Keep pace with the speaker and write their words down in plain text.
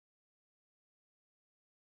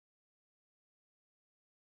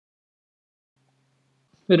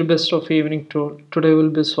Very best of evening tour. Today we'll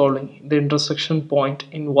be solving the intersection point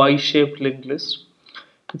in Y-shaped linked list.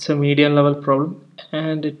 It's a medium level problem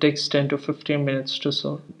and it takes 10 to 15 minutes to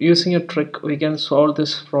solve. Using a trick, we can solve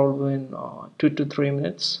this problem in 2 to 3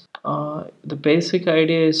 minutes. The basic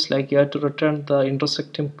idea is like you have to return the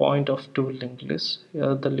intersecting point of two linked lists.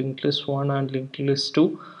 Here the linked list 1 and linked list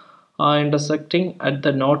 2 are intersecting at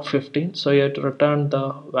the node 15. So you have to return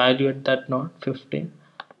the value at that node 15.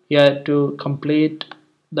 You have to complete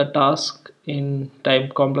the task in time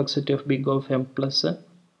complexity of big of m plus n,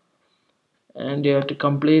 and you have to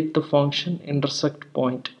complete the function intersect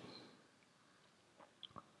point.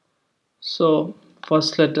 So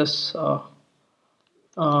first let us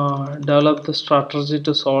develop the strategy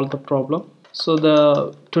to solve the problem. So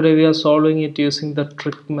today we are solving it using the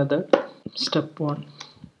trick method. Step 1,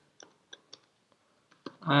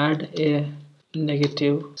 add a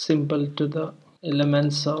negative symbol to the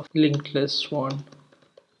elements of linked list 1.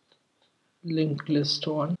 Linked list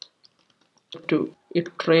 1. 2,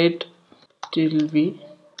 iterate till we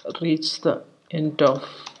reach the end of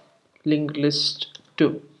linked list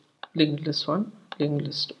 2. Linked list 1, linked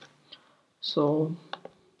list 2. So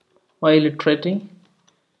while iterating,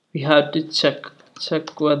 we have to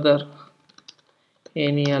check whether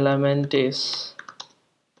any element is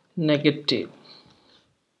negative.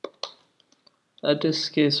 That is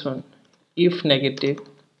case 1. If negative,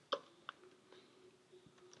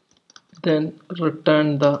 then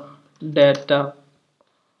return the data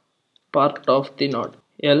part of the node,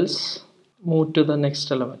 else move to the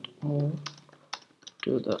next element. Move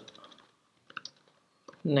to the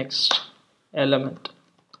next element.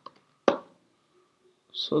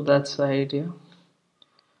 So that's the idea.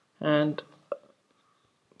 And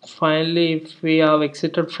finally, if we have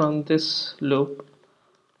exited from this loop,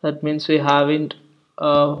 that means we haven't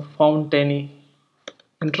found any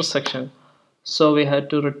intersection, so we had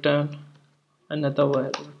to return another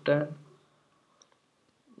word, return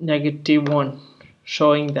 -1,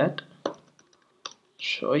 showing that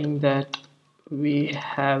we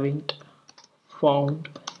haven't found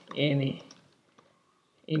any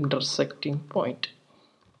intersecting point.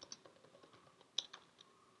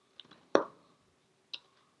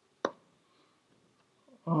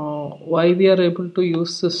 Why we are able to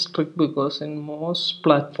use this trick? Because in most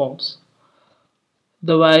platforms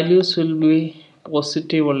the values will be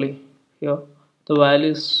positive only. Here the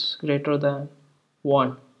value is greater than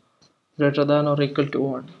 1, greater than or equal to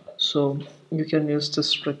 1. So you can use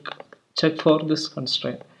this trick. Check for this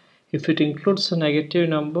constraint. If it includes a negative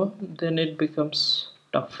number, then it becomes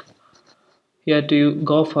tough. You have to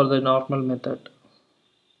go for the normal method.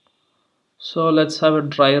 So let's have a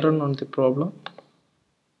dry run on the problem.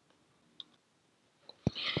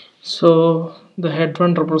 So the head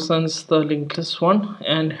 1 represents the linked list 1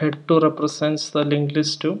 and head 2 represents the linked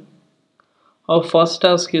list 2. Our first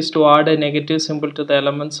task is to add a negative symbol to the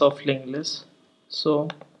elements of linked list. So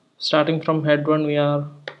starting from head 1, we are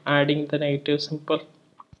adding the negative symbol.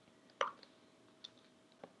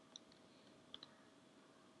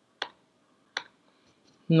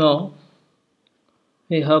 Now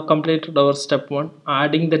we have completed our step 1,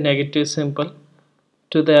 adding the negative symbol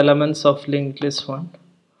to the elements of linked list 1.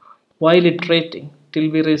 While iterating till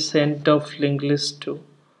we reach the end of linked list 2,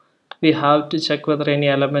 we have to check whether any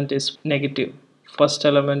element is negative. First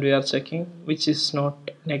element we are checking, which is not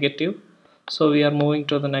negative, so we are moving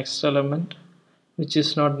to the next element, which is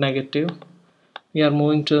not negative. We are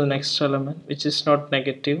moving to the next element, which is not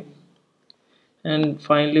negative, and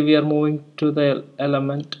finally we are moving to the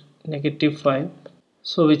element -5,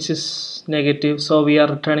 so which is negative, so we are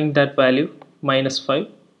returning that value -5,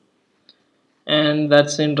 and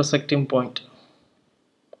that's the intersecting point.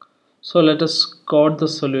 So let us code the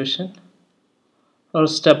solution. Or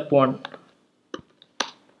step 1,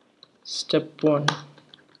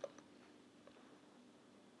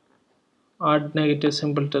 add negative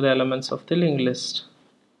symbol to the elements of the linked list.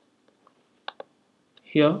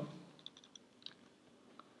 Here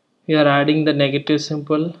we are adding the negative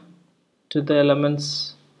symbol to the elements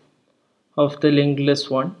of the linked list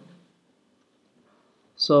 1.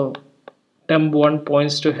 So temp1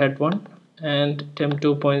 points to head 1 and temp2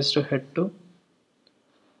 points to head 2.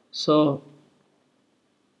 So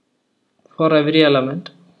for every element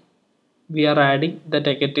we are adding the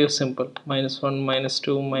negative symbol, -1,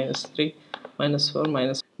 -2, -3,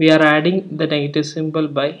 -4, we are adding the negative symbol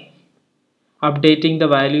by updating the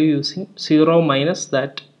value using 0 minus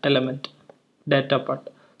that element data part,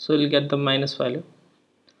 so we'll get the minus value.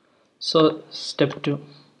 So step 2,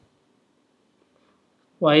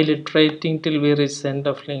 while iterating till we reach the end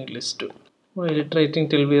of linked list 2. While iterating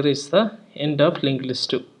till we reach the end of linked list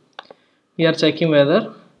 2, we are checking whether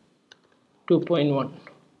 2.1.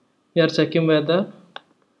 We are checking whether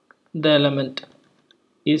the element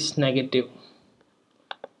is negative.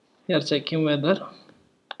 We are checking whether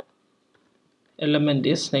element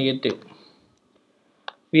is negative.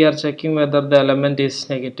 We are checking whether the element is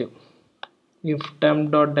negative. If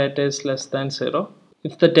temp.data is less than 0,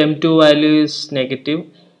 if the temp2 value is negative,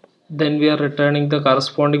 then we are returning the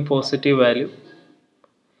corresponding positive value.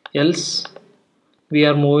 Else, we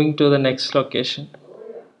are moving to the next location.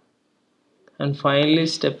 And finally,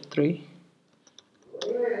 step 3.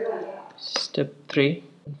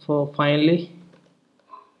 For finally,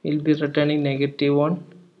 we'll be returning -1.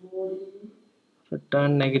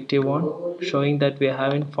 Return -1, showing that we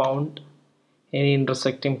haven't found any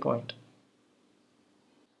intersecting point.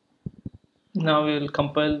 Now we will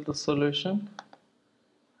compile the solution.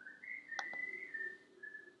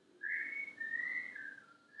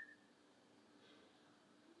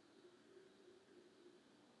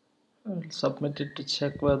 I will submit it to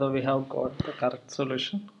check whether we have got the correct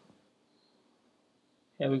solution.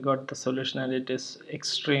 Yeah, we got the solution and it is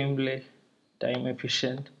extremely time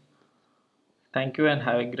efficient. Thank you and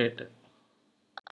have a great day.